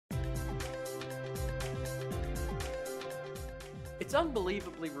It's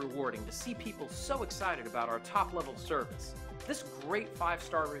unbelievably rewarding to see people so excited about our top-level service. This great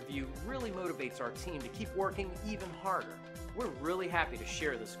 5-star review really motivates our team to keep working even harder. We're really happy to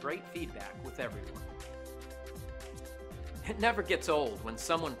share this great feedback with everyone. It never gets old when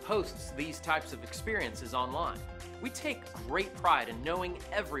someone posts these types of experiences online. We take great pride in knowing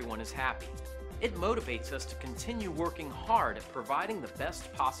everyone is happy. It motivates us to continue working hard at providing the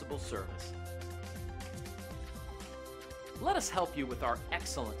best possible service. Let us help you with our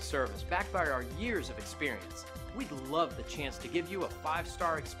excellent service backed by our years of experience. We'd love the chance to give you a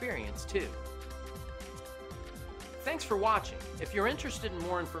 5-star experience too. Thanks for watching. If you're interested in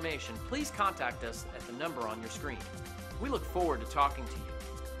more information, please contact us at the number on your screen. We look forward to talking to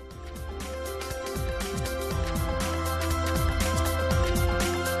you.